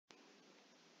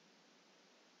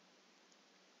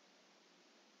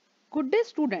Good day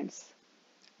students.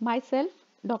 Myself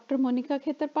Dr. Monika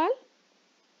Khetarpal.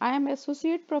 I am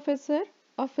Associate Professor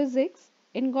of Physics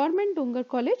in Government Dungar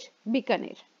College,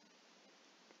 Bikaner.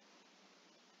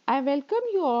 I welcome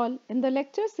you all in the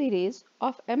lecture series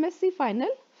of MSc Final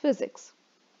Physics.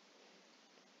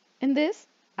 In this,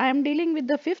 I am dealing with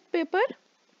the fifth paper,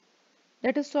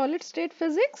 that is Solid State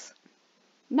Physics.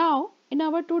 Now, in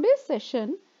our today's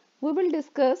session, we will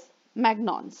discuss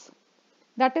Magnons,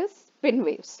 that is spin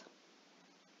waves.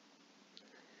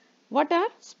 What are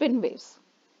spin waves?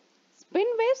 Spin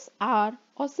waves are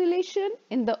oscillation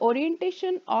in the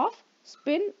orientation of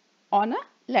spin on a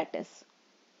lattice.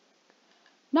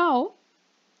 Now,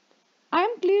 I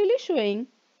am clearly showing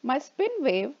my spin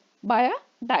wave by a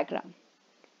diagram.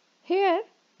 Here,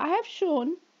 I have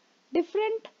shown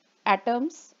different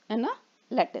atoms in a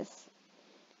lattice,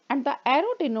 and the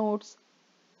arrow denotes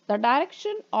the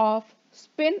direction of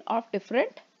spin of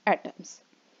different atoms.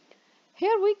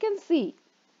 Here we can see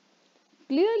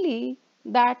clearly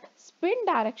that spin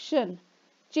direction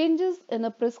changes in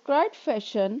a prescribed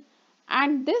fashion,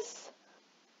 and this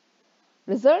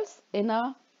results in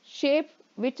a shape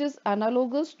which is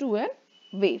analogous to a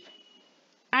wave.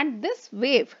 And this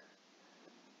wave,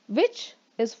 which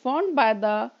is formed by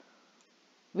the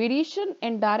variation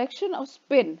in direction of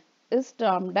spin, is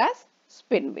termed as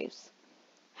spin waves.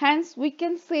 Hence, we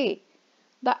can say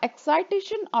the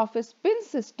excitation of a spin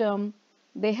system,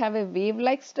 they have a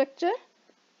wave-like structure,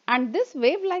 and this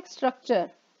wave-like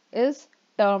structure is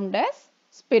termed as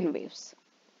spin waves.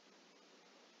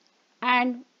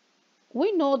 And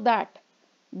we know that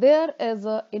there is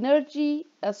an energy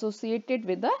associated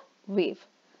with the wave.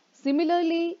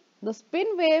 Similarly, the spin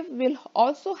wave will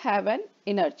also have an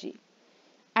energy,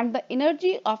 and the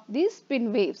energy of these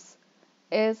spin waves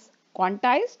is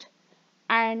quantized,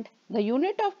 and the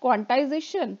unit of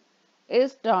quantization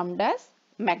is termed as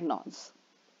Magnons.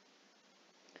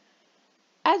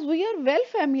 As we are well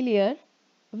familiar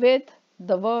with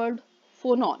the word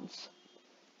phonons.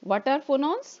 What are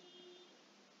phonons?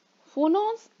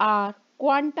 Phonons are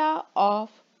quanta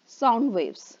of sound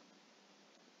waves.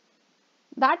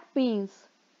 That means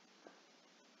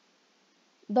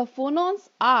the phonons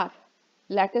are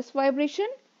lattice vibration,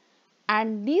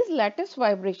 and these lattice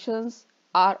vibrations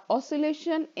are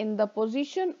oscillation in the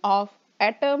position of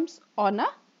atoms on a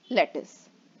lattice.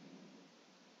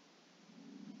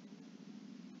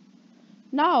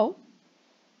 Now,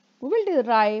 we will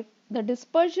derive the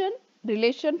dispersion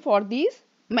relation for these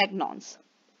Magnons.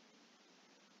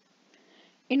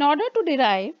 In order to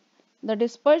derive the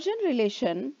dispersion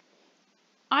relation,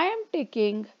 I am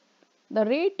taking the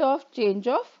rate of change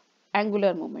of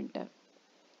angular momentum.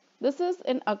 This is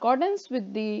in accordance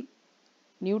with the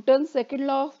Newton's second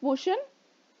law of motion,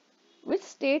 which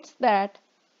states that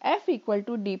F equal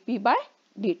to dp by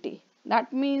dt.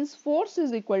 That means force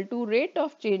is equal to rate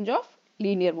of change of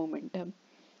linear momentum.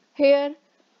 Here,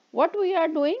 what we are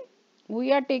doing?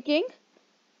 We are taking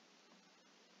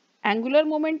angular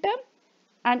momentum,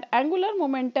 and angular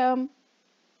momentum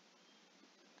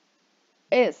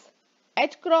is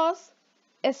h cross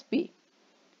sp.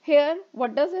 Here,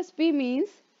 what does sp means?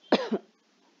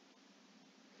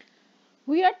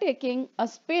 We are taking a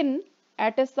spin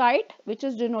at a site which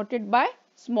is denoted by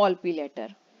small p letter,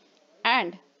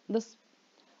 and the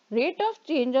rate of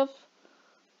change of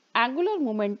angular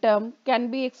momentum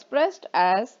can be expressed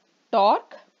as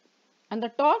torque, and the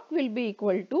torque will be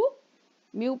equal to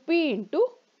mu p into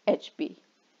hp.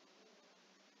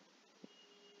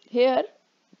 Here,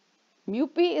 mu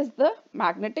p is the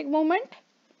magnetic moment,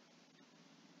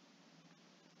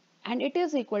 and it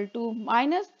is equal to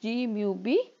minus g mu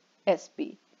b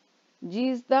sp. G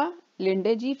is the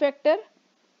Linde G factor,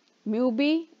 mu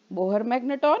b Bohr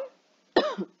magneton,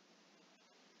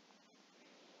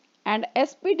 and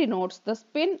sp denotes the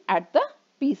spin at the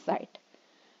p site.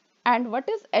 And what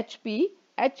is hp?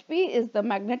 hp is the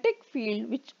magnetic field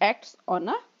which acts on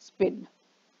a spin.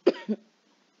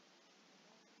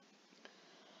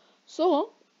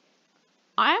 So,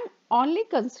 I am only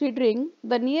considering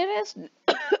the nearest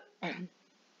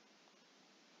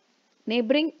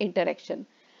neighboring interaction.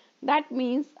 That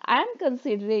means I am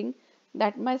considering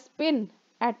that my spin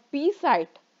at p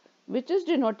site, which is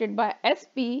denoted by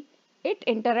sp, it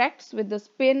interacts with the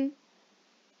spin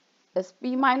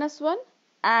sp minus 1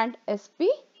 and sp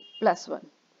plus 1.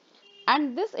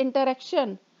 And this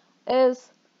interaction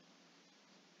is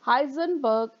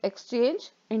Heisenberg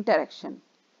exchange interaction.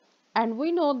 And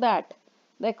we know that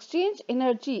the exchange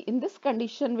energy in this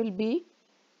condition will be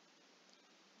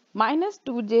minus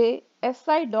 2j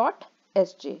si dot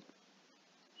sj.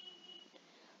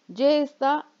 J is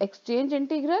the exchange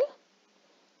integral.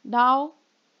 Now,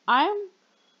 I am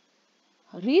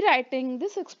rewriting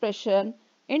this expression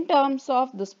in terms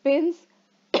of the spins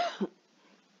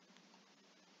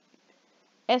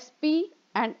Sp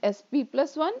and Sp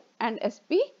plus 1 and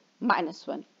Sp minus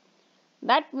 1.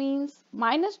 That means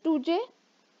minus 2j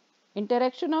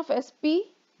interaction of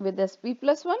Sp with Sp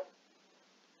plus 1.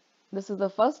 This is the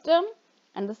first term,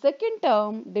 and the second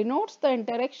term denotes the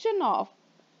interaction of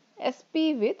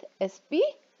Sp with Sp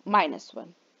minus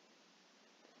 1.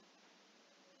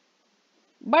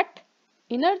 But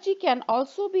energy can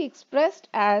also be expressed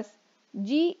as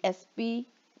Gsp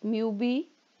mu b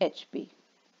Hp.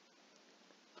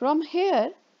 From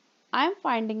here, I am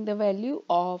finding the value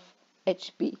of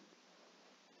Hp.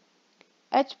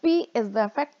 Hp is the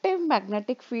effective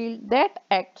magnetic field that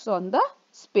acts on the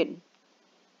spin.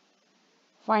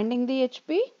 Finding the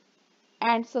Hp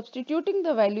and substituting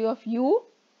the value of U,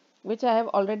 which I have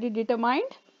already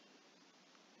determined,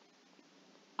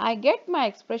 I get my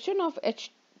expression of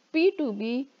Hp to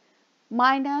be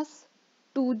minus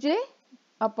 2j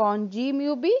upon G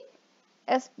mu b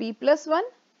Sp plus 1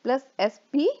 plus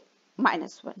Sp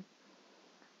minus 1.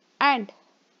 And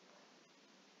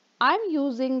I am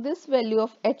using this value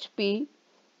of Hp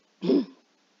in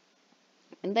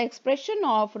the expression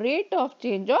of rate of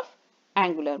change of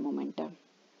angular momentum.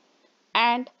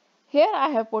 And here I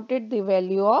have put it the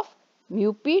value of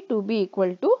mu p to be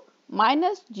equal to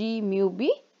minus G mu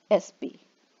b Sp.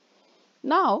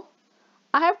 Now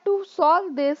I have to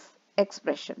solve this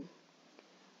expression.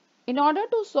 In order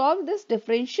to solve this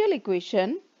differential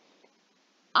equation,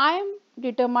 I am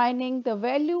determining the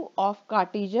value of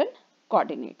Cartesian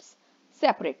coordinates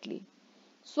separately.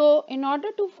 So in order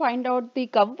to find out the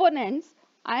components,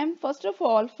 I am first of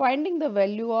all finding the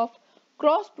value of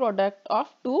cross product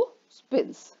of two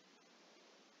spins.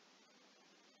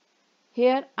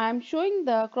 Here I am showing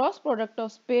the cross product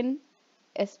of spin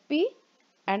Sp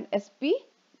and Sp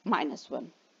minus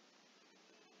 1.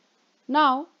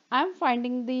 Now I am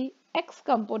finding the x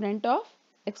component of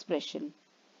expression.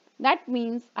 That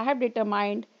means I have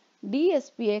determined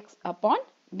dSpx upon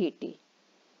dt.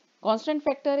 Constant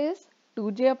factor is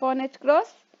 2j upon h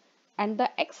cross, and the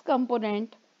x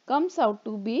component comes out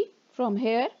to be from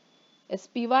here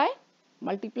Spy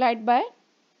multiplied by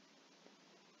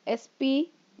Sp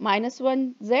minus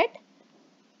 1z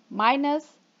minus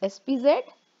Spz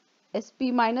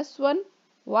Sp minus 1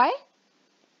 y.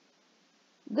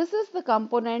 This is the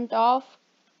component of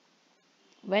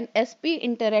when Sp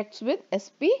interacts with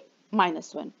Sp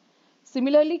minus 1.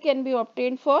 Similarly can be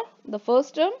obtained for the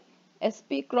first term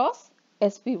Sp cross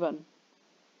Sp1.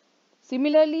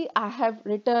 Similarly, I have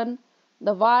written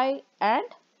the y and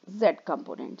z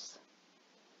components.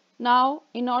 Now,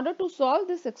 in order to solve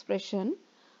this expression,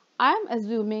 I am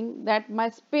assuming that my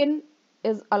spin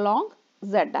is along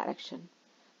z direction.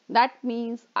 That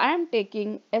means I am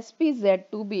taking Spz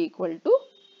to be equal to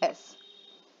s.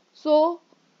 So,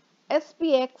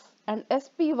 Spx and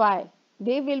Spy,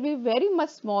 they will be very much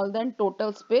small than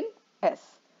total spin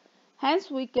s.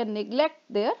 Hence, we can neglect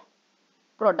their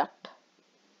product.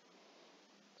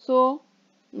 So,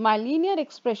 my linear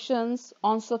expressions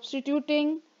on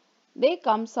substituting, they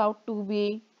comes out to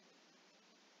be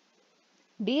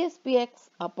dSpx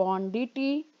upon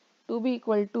dt to be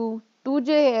equal to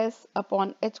 2js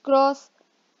upon h cross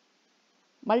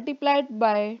multiplied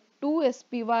by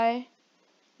 2spy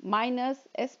minus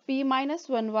Sp minus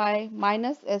 1y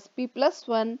minus Sp plus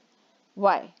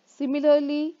 1y.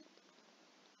 Similarly,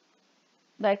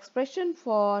 the expression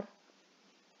for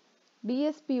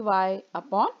dSpy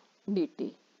upon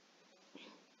dt.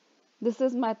 This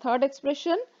is my third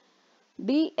expression,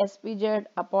 dSpz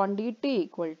upon dt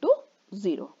equal to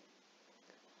 0.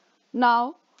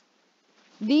 Now,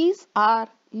 these are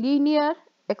linear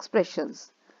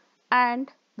expressions,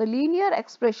 and the linear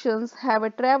expressions have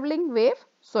a travelling wave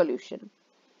solution.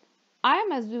 I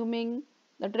am assuming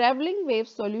the travelling wave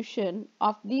solution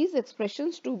of these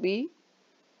expressions to be,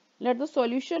 let the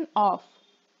solution of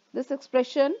this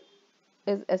expression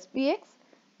is Spx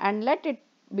and let it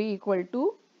be equal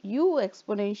to u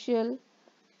exponential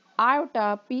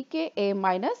iota pka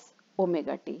minus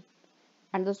omega t,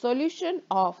 and the solution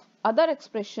of other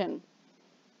expression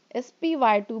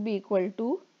Spy to be equal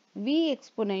to v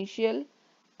exponential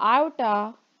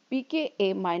iota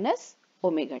pka minus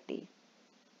omega t.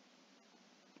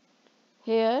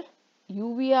 Here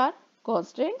uv are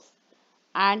constants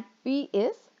and p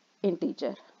is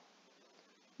integer.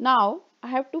 Now I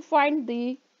have to find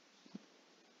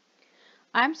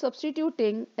I am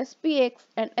substituting Spx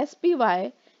and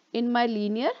Spy in my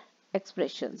linear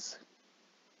expressions.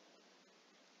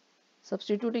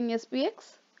 Substituting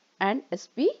Spx and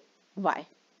Spy.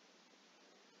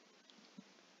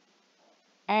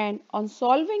 and on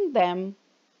solving them,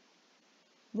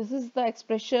 this is the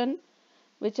expression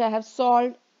which I have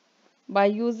solved by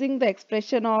using the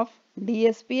expression of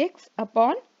dSpx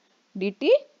upon dt,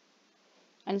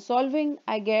 and solving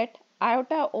I get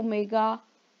iota omega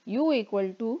u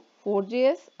equal to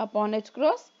 4js upon h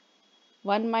cross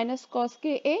 1 minus cos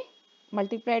ka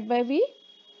multiplied by v,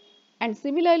 and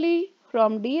similarly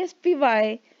from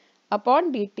dSpy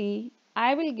upon dt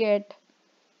I will get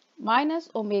minus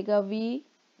omega v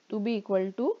to be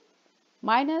equal to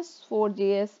minus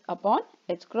 4js upon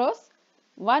h cross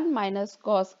 1 minus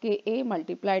cos ka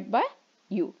multiplied by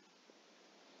u.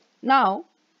 Now,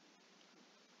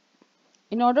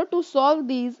 in order to solve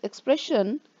these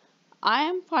expression, I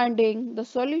am finding the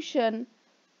solution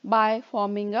by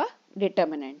forming a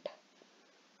determinant.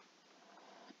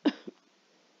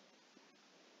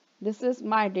 This is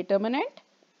my determinant.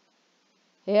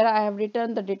 Here I have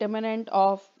written the determinant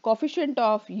of coefficient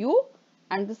of u,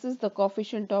 and this is the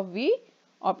coefficient of v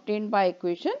obtained by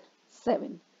equation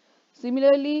 7.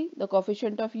 Similarly, the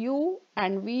coefficient of u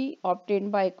and v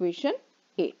obtained by equation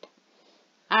 8.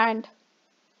 And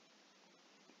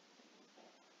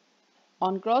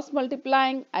on cross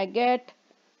multiplying, I get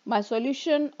my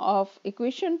solution of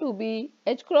equation to be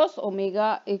h cross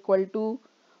omega equal to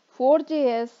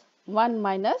 4js 1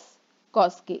 minus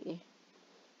cos ka.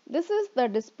 This is the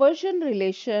dispersion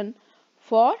relation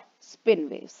for spin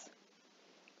waves.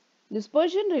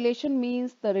 Dispersion relation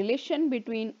means the relation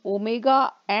between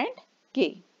omega and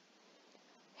k.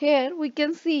 Here we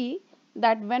can see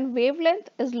that when wavelength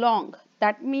is long,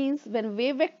 that means when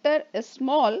wave vector is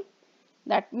small,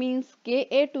 that means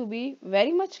Ka to be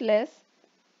very much less,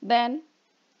 then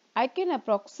I can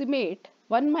approximate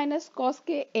 1 minus cos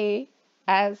Ka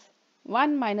as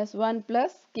 1 minus 1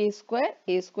 plus k square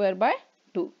a square by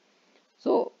 2.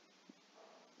 So,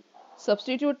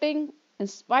 substituting in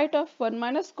spite of 1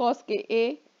 minus cos Ka,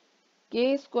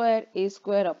 k square a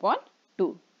square upon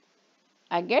 2.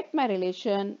 I get my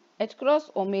relation h cross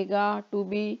omega to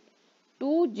be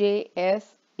 2js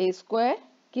a square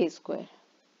k square.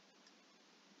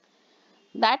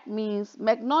 That means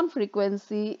Magnon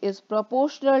frequency is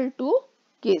proportional to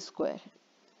k square.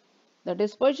 The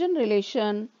dispersion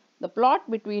relation, the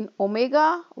plot between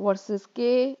omega versus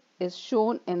k, is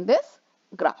shown in this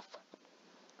graph.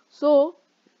 So,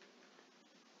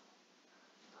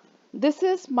 this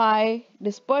is my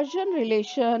dispersion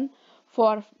relation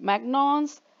for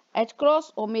Magnons h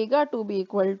cross omega to be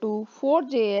equal to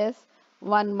 4js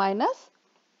 1 minus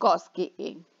cos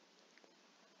ka.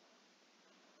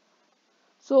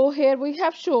 So, here we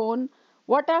have shown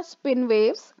what are spin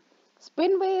waves.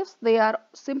 Spin waves, they are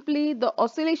simply the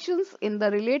oscillations in the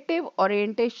relative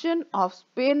orientation of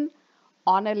spin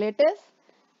on a lattice,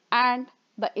 and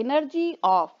the energy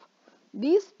of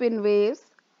these spin waves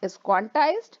is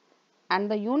quantized, and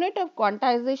the unit of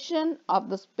quantization of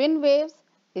the spin waves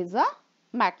is a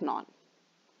Magnon.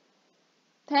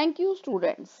 Thank you,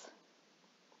 students.